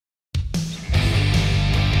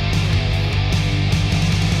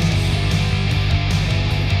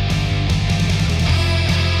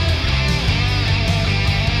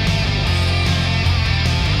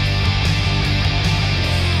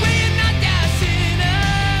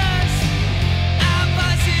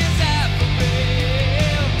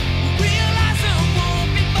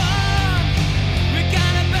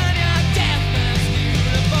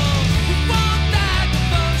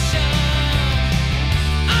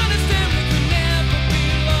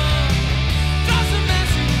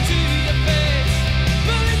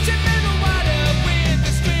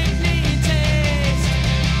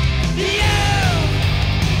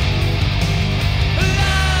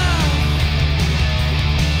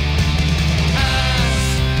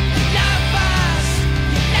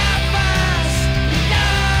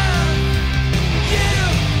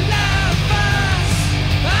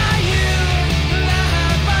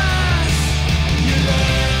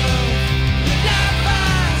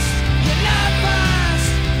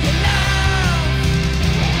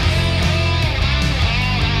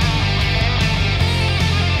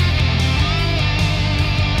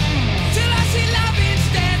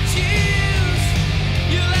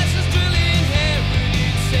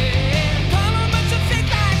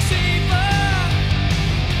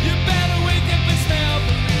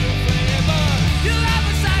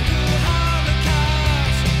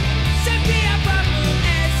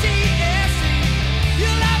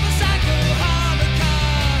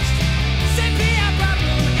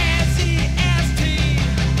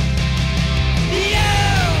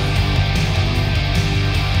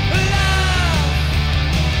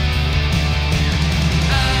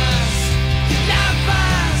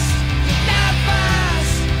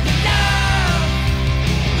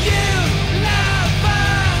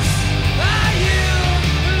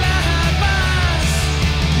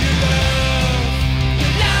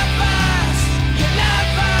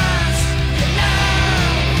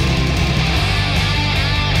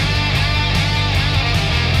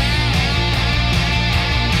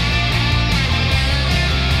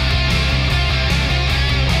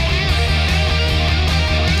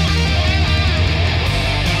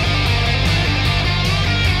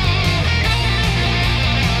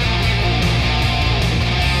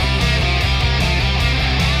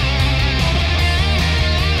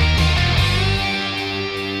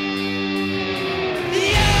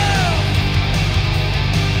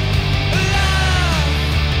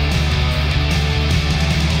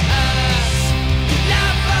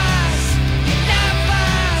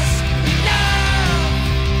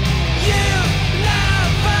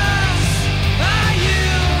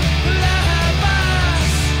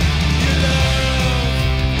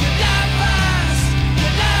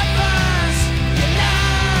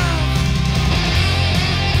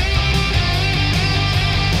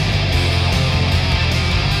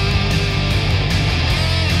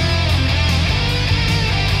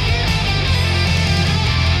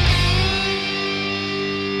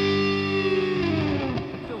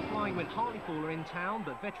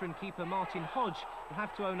Keeper Martin Hodge will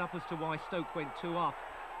have to own up as to why Stoke went 2 up.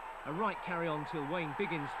 A right carry on till Wayne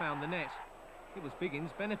Biggins found the net. It was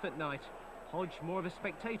Biggins' benefit night. Hodge more of a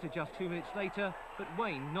spectator just 2 minutes later, but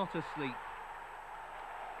Wayne not asleep.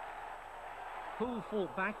 Poole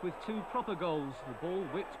fought back with 2 proper goals. The ball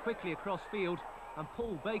whipped quickly across field and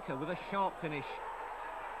Paul Baker with a sharp finish.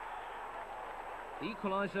 The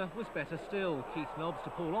equaliser was better still. Keith Nobbs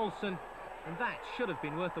to Paul Olsen, and that should have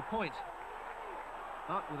been worth a point.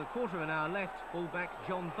 But with a quarter of an hour left, fullback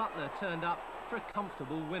John Butler turned up for a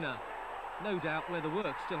comfortable winner. No doubt where the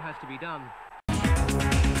work still has to be done.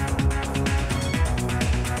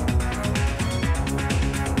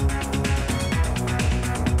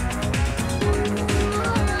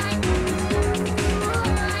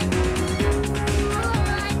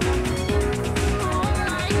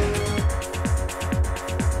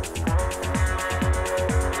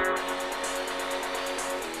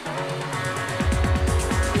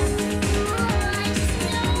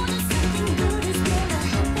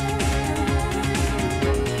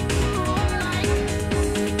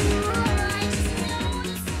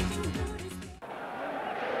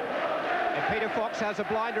 Has a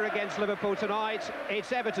blinder against Liverpool tonight.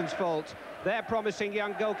 It's Everton's fault. Their promising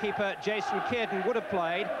young goalkeeper Jason Kearton would have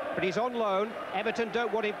played, but he's on loan. Everton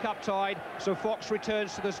don't want him cup-tied, so Fox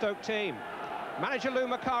returns to the Stoke team. Manager Lou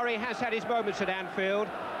Macari has had his moments at Anfield.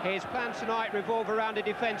 His plans tonight revolve around a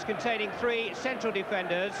defence containing 3 central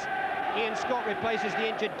defenders. Ian Scott replaces the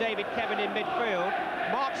injured David Kevin in midfield.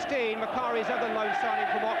 Mark Stein, Macari's other loan signing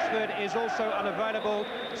from Oxford, is also unavailable.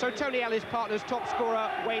 So Tony Ellis partners top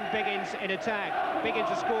scorer Wayne Biggins in attack. Biggins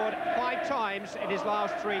has scored 5 times in his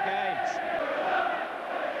last 3 games.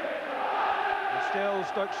 And still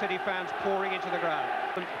Stoke City fans pouring into the ground.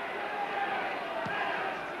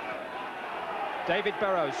 David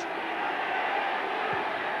Burrows.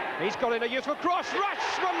 He's got in a useful cross.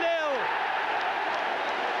 Rush 1-0.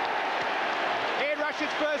 Ian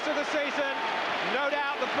Rush's first of the season. No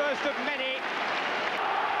doubt the first of many.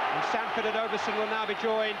 And Sanford and Overson will now be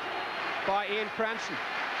joined by Ian Cranston.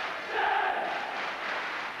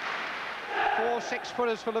 4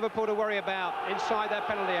 6-footers for Liverpool to worry about inside their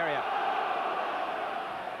penalty area.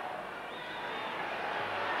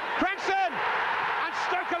 Cranston! And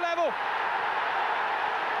Stoke are level.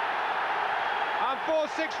 And 4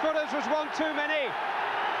 6-footers was one too many.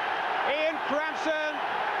 Ian Cranston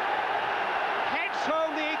heads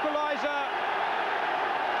home the equaliser.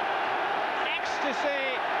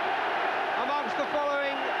 Ecstasy amongst the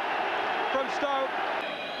following from Stoke.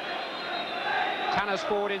 Tanner's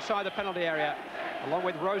forward inside the penalty area, along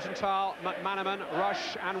with Rosenthal, McManaman,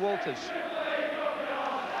 Rush and Walters.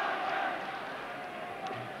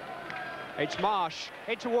 It's Marsh,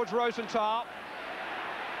 in towards Rosenthal.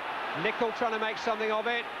 Nicol trying to make something of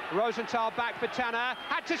it. Rosenthal back for Tanner,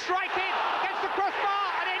 had to strike it, gets the crossbar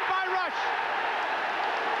and in by Rush.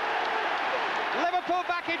 Liverpool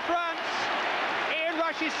back in front. Ian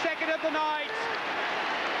Rush is second of the night.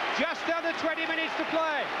 Just under 20 minutes to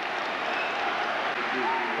play.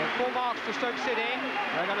 With 4 marks to Stoke City.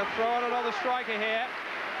 They're going to throw on another striker here.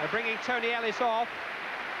 They're bringing Tony Ellis off.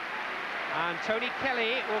 And Tony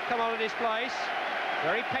Kelly will come on in his place.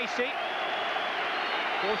 Very pacey.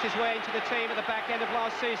 Forced his way into the team at the back end of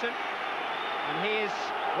last season. And he is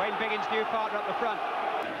Wayne Biggins' new partner up the front.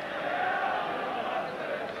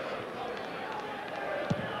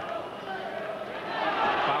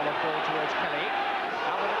 Fowler ball towards Kelly.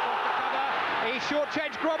 Albert across the cover. He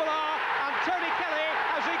short-changed Grobbelaar, and Tony Kelly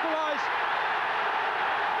has equalised.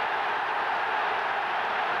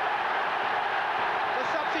 The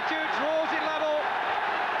substitute draws it level.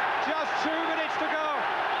 Just 2 minutes to go.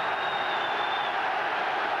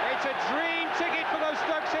 It's a dream ticket for those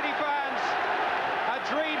Stoke City fans. A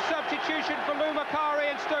dream substitution for Lou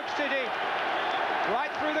Macari and Stoke City.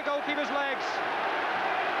 Right through the goalkeeper's legs.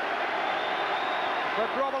 But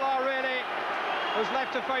Grobbelaar really was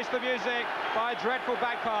left to face the music by a dreadful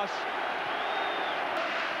back pass.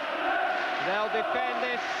 They'll defend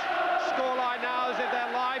this scoreline now as if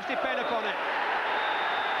their lives depend upon it.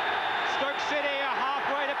 Stoke City are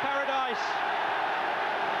halfway to paradise.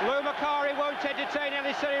 Lou Macari won't entertain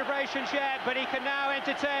any celebrations yet, but he can now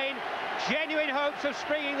entertain genuine hopes of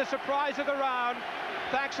springing the surprise of the round,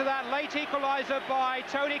 thanks to that late equaliser by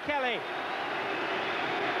Tony Kelly.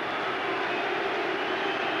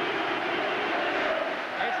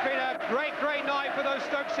 It's been a great, great night for those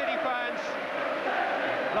Stoke City fans.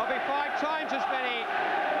 There'll be 5 times as many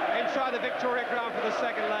inside the Victoria Ground for the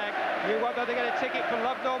second leg. You won't be able to get a ticket for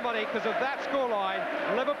love nor money because of that scoreline.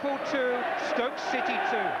 Liverpool 2, Stoke City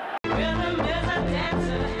 2. Rhythm is a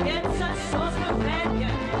dancer, it's a source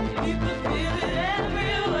companion. You can feel it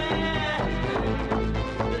everywhere.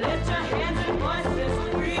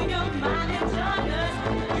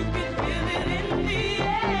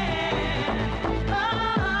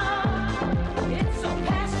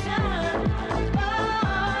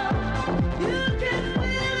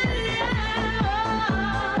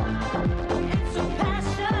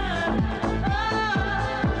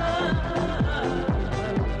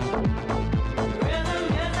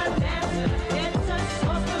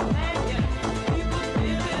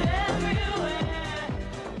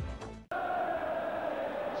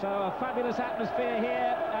 So a fabulous atmosphere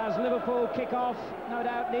here as Liverpool kick off, no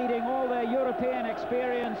doubt needing all their European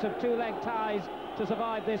experience of two-leg ties to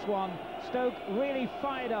survive this one. Stoke really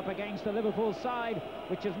fired up against the Liverpool side,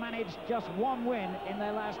 which has managed just one win in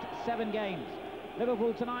their last 7 games.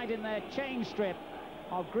 Liverpool tonight in their change strip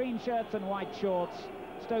of green shirts and white shorts.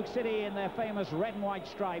 Stoke City in their famous red and white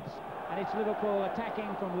stripes. And it's Liverpool attacking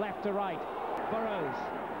from left to right. Burrows.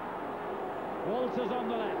 Walters on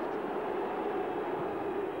the left.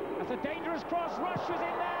 That's a dangerous cross. Rush is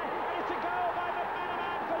in there. And it's a goal by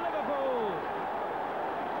McManaman for Liverpool.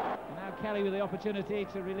 And now Kelly with the opportunity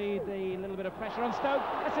to relieve the little bit of pressure on Stoke.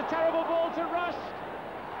 That's a terrible ball to Rush.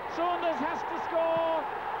 Saunders has to score.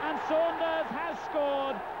 And Saunders has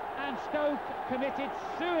scored. And Stoke committed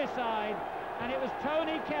suicide. And it was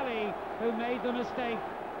Tony Kelly who made the mistake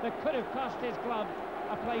that could have cost his club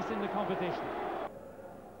a place in the competition.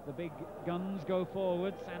 The big guns go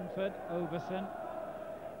forward. Sanford, Overson.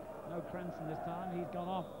 No Cranston this time, he's gone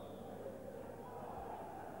off.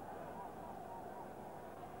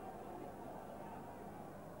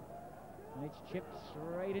 And it's chipped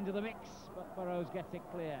straight into the mix, but Burrows gets it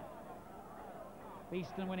clear.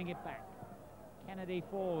 Beeston winning it back. Kennedy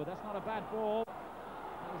forward, that's not a bad ball.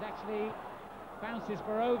 It was actually bounces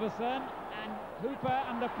for Overson, and Hooper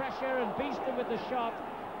under pressure, and Beeston with the shot,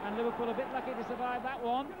 and Liverpool a bit lucky to survive that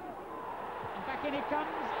one. And back in it comes,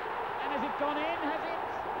 and has it gone in? Has it?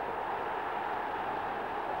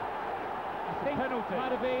 I think penalty.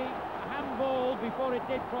 Might have been a handball before it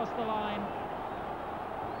did cross the line,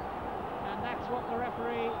 and that's what the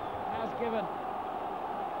referee has given,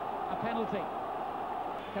 a penalty.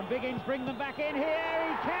 Can Biggins bring them back in here?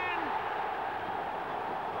 He can!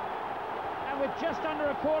 And with just under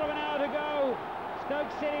a quarter of an hour to go,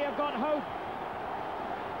 Stoke City have got hope.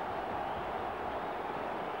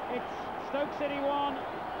 It's Stoke City 1,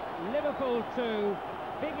 Liverpool 2.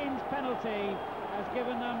 Biggins' penalty has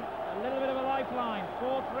given them a little bit of a lifeline.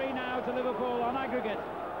 4-3 now to Liverpool on aggregate.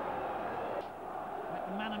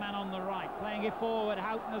 McManaman on the right, playing it forward.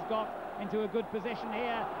 Houghton has got into a good position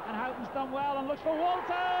here, and Houghton's done well and looks for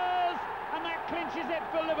Walters, and that clinches it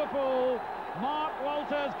for Liverpool. Mark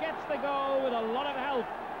Walters gets the goal with a lot of help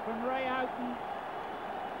from Ray Houghton.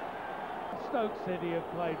 Stoke City have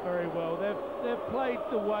played very well. They've played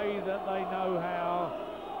the way that they know how.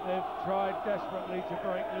 They've tried desperately to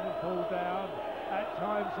break Liverpool down. At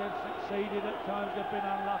times they've succeeded, at times they've been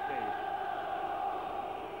unlucky.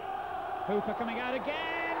 Hooper coming out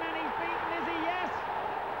again, and he's beaten, is he? Yes!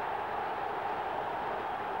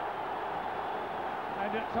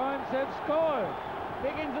 And at times they've scored.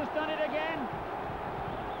 Biggins has done it again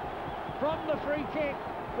from the free kick,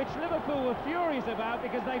 which Liverpool were furious about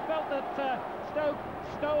because they felt that Stoke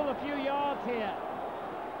stole a few yards here.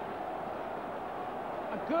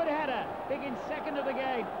 A good header. Biggins' second of the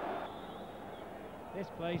game. This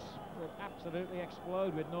place would absolutely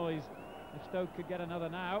explode with noise if Stoke could get another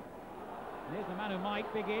now. And here's the man who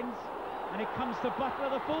might, Biggins, and it comes to Butler,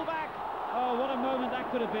 the fullback. Oh, what a moment that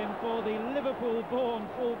could have been for the Liverpool-born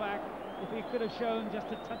fullback if he could have shown just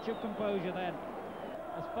a touch of composure then.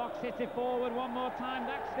 As Fox hits it forward one more time,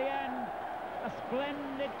 that's the end. A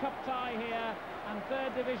splendid cup tie here, and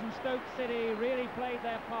third division Stoke City really played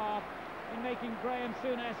their part in making Graham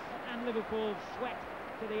Souness and Liverpool sweat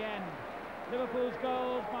to the end. Liverpool's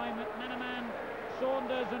goals by McManaman,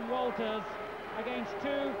 Saunders and Walters, against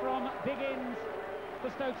 2 from Biggins for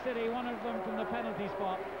Stoke City, one of them from the penalty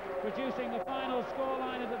spot, producing the final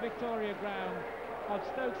scoreline of the Victoria Ground of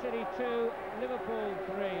Stoke City 2, Liverpool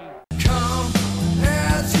 3. Come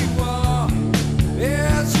as you are,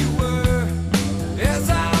 as you were, as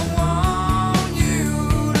I want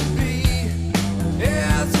you to be,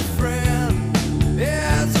 as a friend,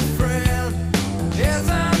 as a friend, as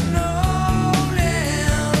I'm known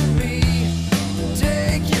and me.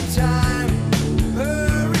 Take your time,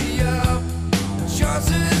 hurry up,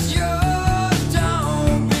 choice is yours,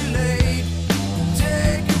 don't be late.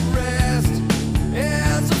 Take a rest,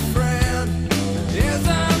 as a friend, as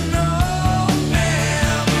I'm known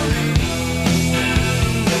memory.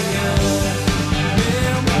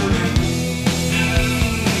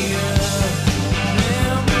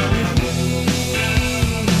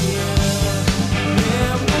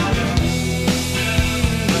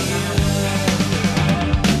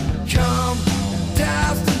 Come,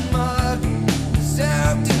 doused in mud,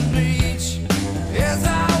 soaked in bleach, as I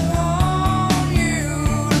want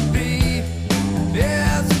you to be,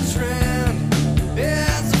 as a trend,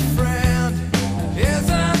 as a friend, as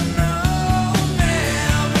I know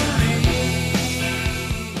memory.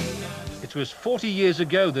 It was 40 years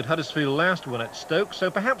ago that Huddersfield last won at Stoke, so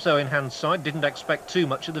perhaps Owen Hand's side didn't expect too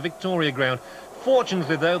much at the Victoria Ground.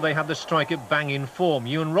 Fortunately, though, they had the striker bang in form.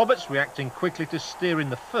 Ewan Roberts reacting quickly to steer in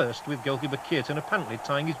the first, with goalkeeper Kearton apparently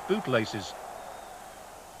tying his bootlaces.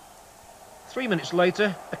 3 minutes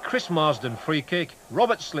later, a Chris Marsden free kick.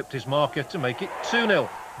 Roberts slipped his marker to make it 2-0.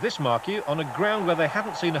 This, mark you, on a ground where they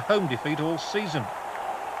hadn't seen a home defeat all season.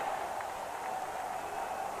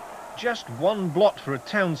 Just one blot for a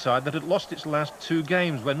town side that had lost its last 2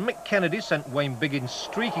 games. When Mick Kennedy sent Wayne Biggins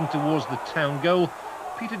streaking towards the town goal,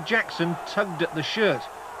 Peter Jackson tugged at the shirt.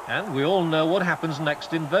 And we all know what happens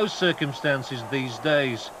next in those circumstances these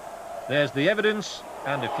days. There's the evidence,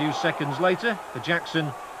 and a few seconds later, for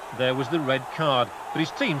Jackson, there was the red card. But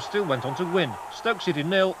his team still went on to win. Stoke City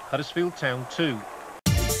 0, Huddersfield Town 2.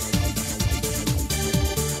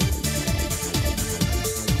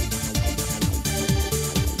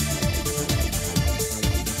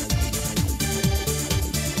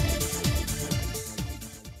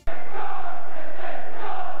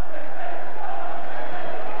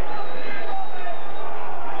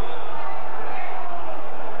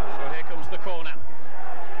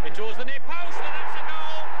 Towards the near post, and that's a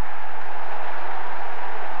goal.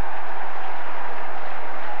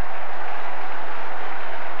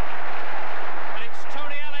 And it's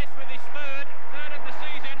Tony Ellis with his third of the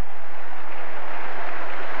season.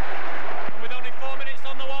 And with only 4 minutes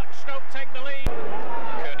on the watch, Stoke take the lead.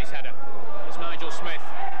 Kearney's header. It's Nigel Smith.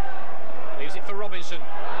 Leaves it for Robinson.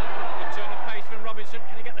 Good turn of pace from Robinson.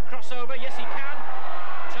 Can he get the crossover? Yes, he can.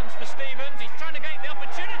 Chance for Stevens. He's trying to get the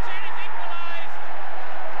opportunity, and it's equalised.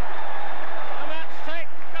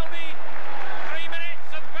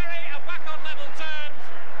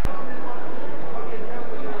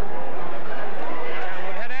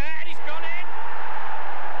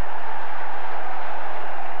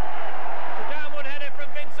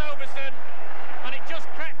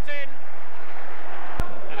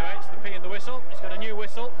 He's got a new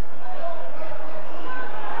whistle.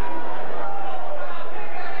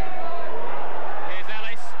 Here's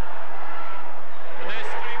Ellis. And there's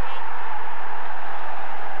 3-1.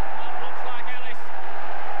 That looks like Ellis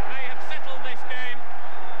may have settled this game.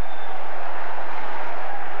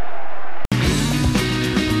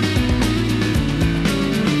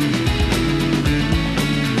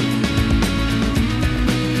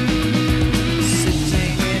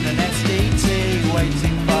 Sitting in an SDT,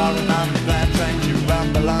 waiting for an underground train to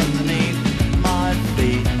rumble underneath my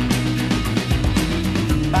feet.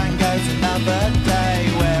 Bang goes another day,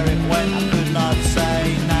 where it went I could not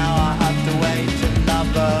say. Now I have to wait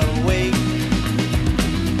another week.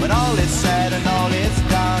 When all is said and all is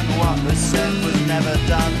done, what was said was never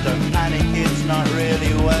done. Don't panic, it's not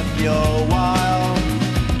really worth your while.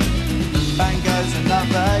 Bang goes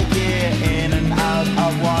another year, in and out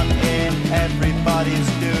of one ear. Everybody's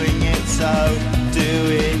doing it, so do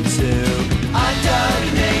it too. I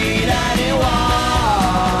don't need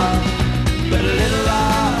anyone, but a little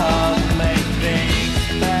love make things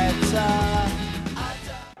better.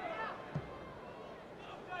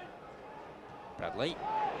 Bradley,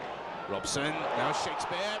 Robson, now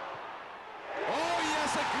Shakespeare. Oh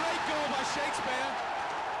yes, a great goal by Shakespeare.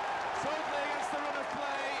 Totally against the run of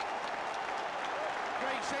play.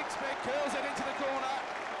 Great Shakespeare curls it into the corner,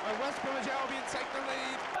 and West Bromwich Albion take the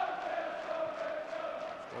lead.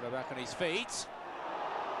 Got back on his feet.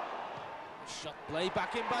 Shot played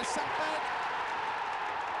back in by Sackberg.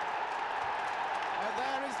 And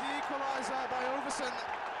there is the equaliser by Overson.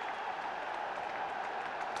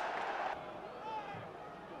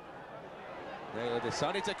 They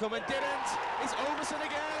decided to come and didn't. It's Overson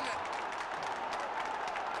again.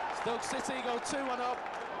 Stoke City go 2-1 up.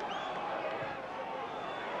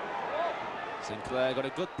 Sinclair got a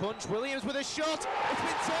good punch. Williams with a shot. It's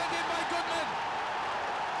been turned in by Goodman.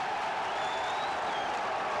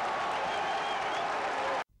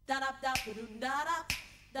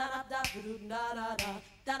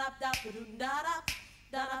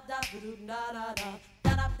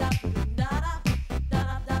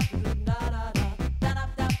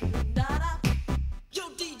 Yo,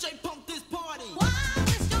 DJ, pump this party.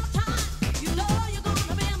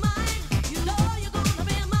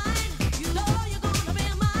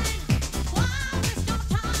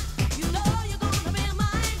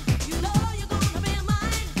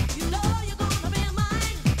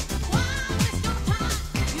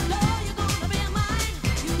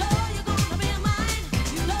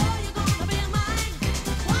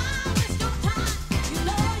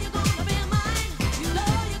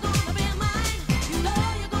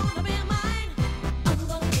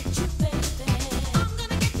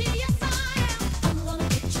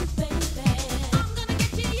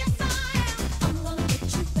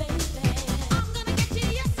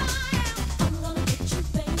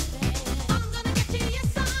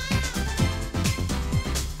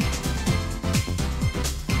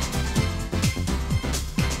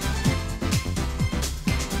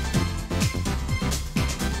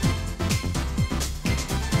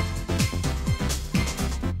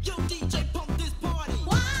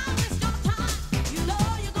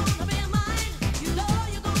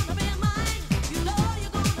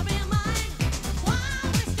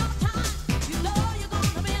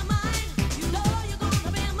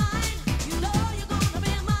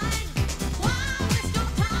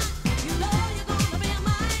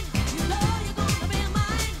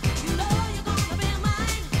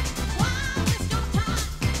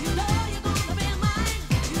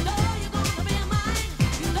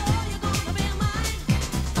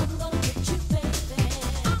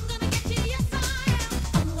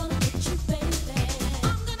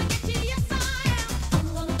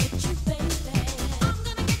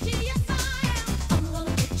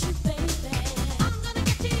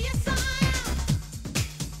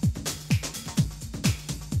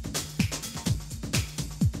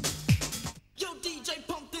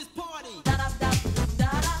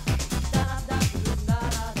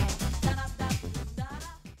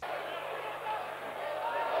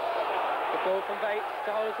 ball from Bates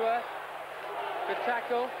to Holdsworth. Good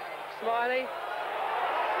tackle. Smiley. And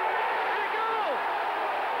a goal!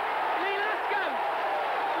 Lee Luscombe!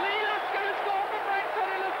 Lee Luscombe scored for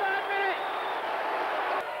Brentford in the 3rd minute!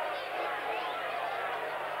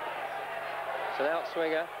 It's an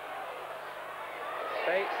outswinger.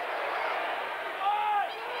 Bates.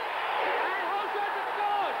 And Holdsworth has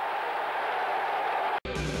scored!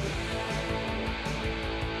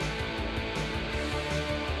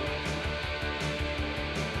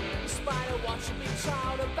 What should be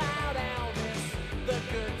told about Elvis? The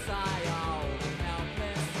good tie old and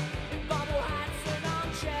helpless, in bubble hats and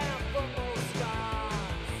armchair football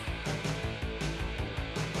stars.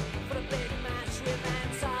 For the big match with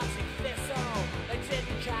Antarctic Thistle, they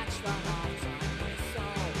didn't catch the half-time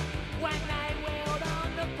whistle when they wheeled on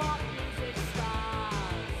the pop music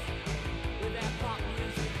stars with their pop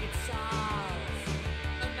music guitars,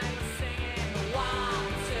 and they were singing 1,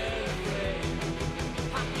 2, 3,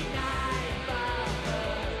 happy night.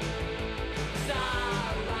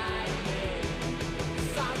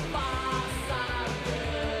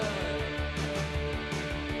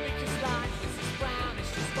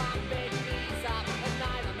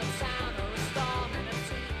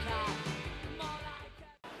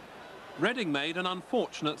 Reading made an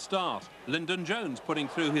unfortunate start. Lyndon Jones putting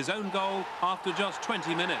through his own goal after just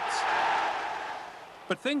 20 minutes.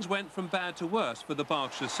 But things went from bad to worse for the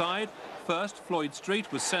Berkshire side. First, Floyd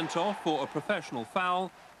Street was sent off for a professional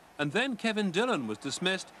foul, and then Kevin Dillon was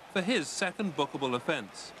dismissed for his second bookable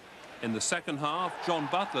offence. In the second half, John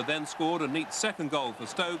Butler then scored a neat second goal for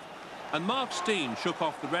Stoke, and Mark Steen shook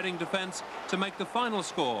off the Reading defence to make the final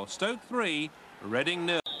score Stoke 3, Reading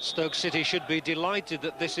 0. Stoke City should be delighted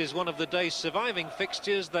that this is one of the day's surviving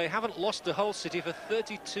fixtures. They haven't lost to Hull City for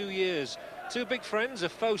 32 years. Two big friends are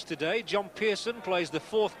foes today. John Pearson plays the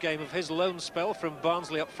 4th game of his loan spell from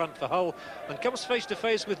Barnsley up front for Hull and comes face to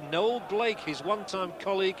face with Noel Blake, his one-time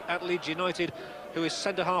colleague at Leeds United, who is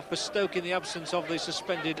centre-half for Stoke in the absence of the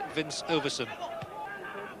suspended Vince Overson.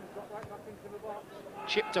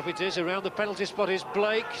 Chipped up it is, around the penalty spot is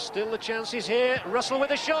Blake, still the chances here, Russell with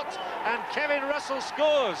a shot, and Kevin Russell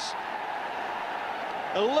scores.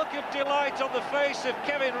 A look of delight on the face of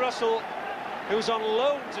Kevin Russell, who's on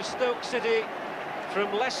loan to Stoke City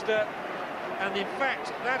from Leicester, and in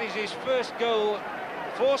fact that is his first goal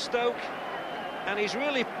for Stoke, and he's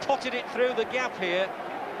really potted it through the gap here.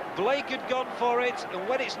 Blake had gone for it, and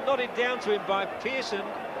when it's nodded down to him by Pearson,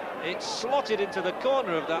 it's slotted into the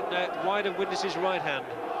corner of that net, wide of witness's right hand.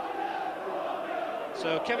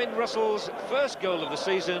 So Kevin Russell's first goal of the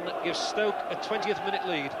season gives Stoke a 20th minute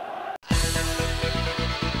lead.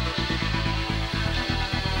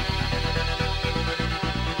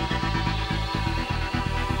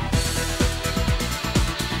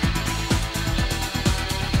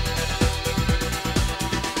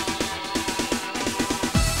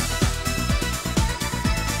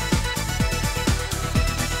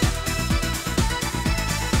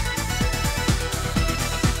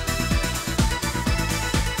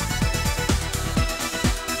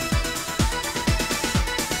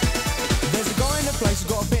 He's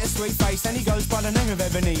got a bittersweet face and he goes by the name of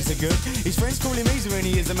Ebenezer Good. His friends call him Easer and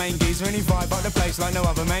he is the main geezer, and he vibe up the place like no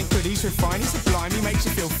other man could. He's refined, he's sublime, he makes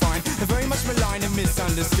you feel fine. They're very much maligned and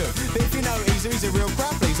misunderstood, but if you know Easer, he's a real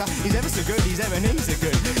crowd pleaser. He's ever so good, he's Ebenezer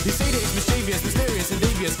Good. You see that he's mischievous, mysterious and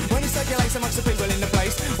devious when he circulates amongst the people in the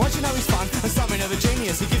place. Once you know he's fun and something of a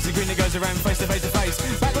genius, he gives a grin that goes around face to face to face,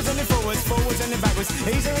 backwards and then forwards, forwards and then backwards.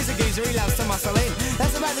 Easer is a geezer, he loves to muscle in.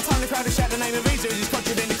 That's about the time the crowd will shout the name of Easer as he's crotched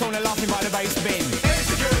in the corner laughing by the bass bin.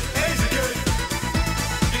 Easer Good, Easer Good,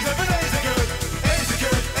 he's Ebenezer Good, Easer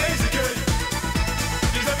Good, Easer Good,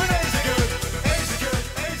 he's Ebenezer Good, Easer Good,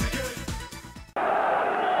 Easer Good.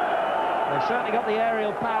 They've certainly got the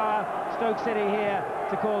aerial power, Stoke City here,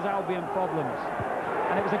 to cause Albion problems.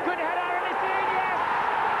 And it was a good header, and it's in, yes!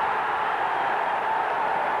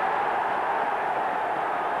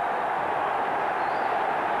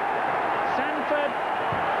 Sanford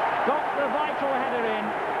got the vital header in,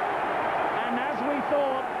 and as we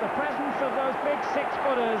thought, the presence of those big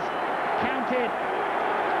six-footers counted.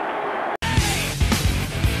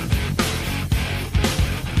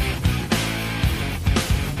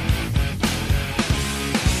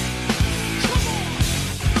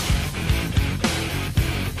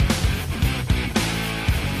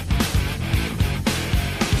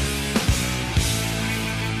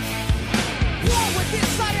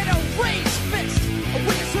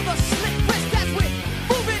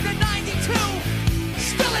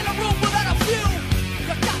 Still in a room without a view.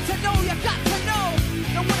 You got to know, you got to know.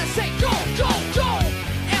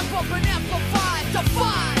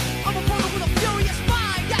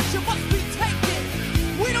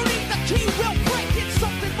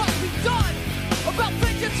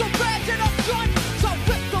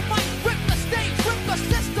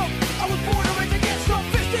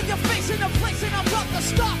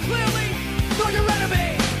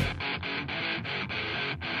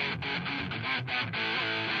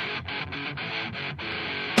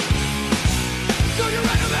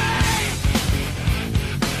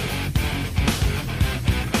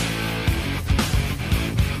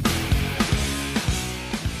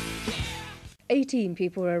 18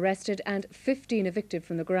 people were arrested and 15 evicted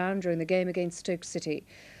from the ground during the game against Stoke City.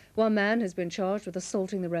 One man has been charged with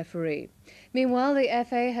assaulting the referee. Meanwhile, the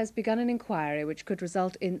FA has begun an inquiry which could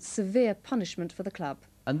result in severe punishment for the club.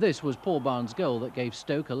 And this was Paul Barnes' goal that gave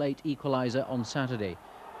Stoke a late equaliser on Saturday,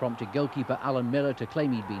 prompted goalkeeper Alan Miller to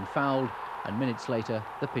claim he'd been fouled, and minutes later,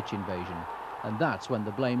 the pitch invasion. And that's when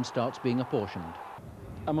the blame starts being apportioned.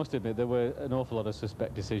 I must admit there were an awful lot of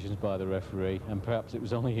suspect decisions by the referee, and perhaps it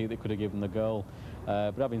was only he that could have given the goal.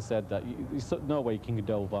 But having said that, there's no way you can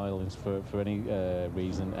condone violence for any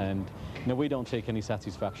reason, and we don't take any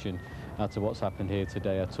satisfaction out of what's happened here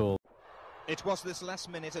today at all. It was this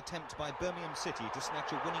last-minute attempt by Birmingham City to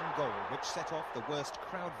snatch a winning goal which set off the worst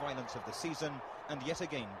crowd violence of the season and yet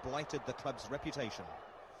again blighted the club's reputation.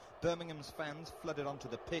 Birmingham's fans flooded onto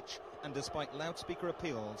the pitch, and despite loudspeaker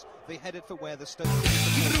appeals, they headed for where the Stoke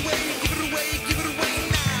City Give it away, give it away, give it away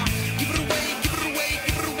now. Give it away, give it away,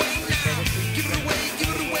 give it away now. Give it away,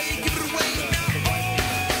 give it away, give it away now.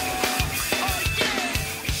 Oh yeah!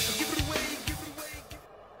 Give it away, give it away.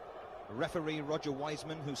 Referee Roger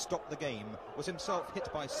Wiseman, who stopped the game, was himself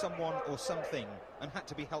hit by someone or something and had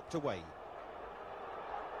to be helped away.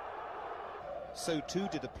 So too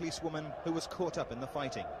did a policewoman who was caught up in the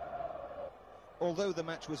fighting. Although the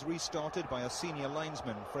match was restarted by a senior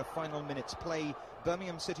linesman for a final minute's play,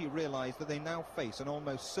 Birmingham City realised that they now face an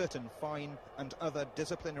almost certain fine and other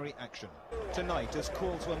disciplinary action. Tonight, as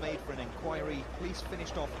calls were made for an inquiry, police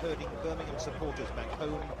finished off herding Birmingham supporters back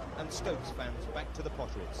home and Stokes fans back to the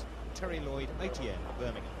Potteries. Terry Lloyd, ITN,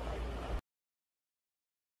 Birmingham.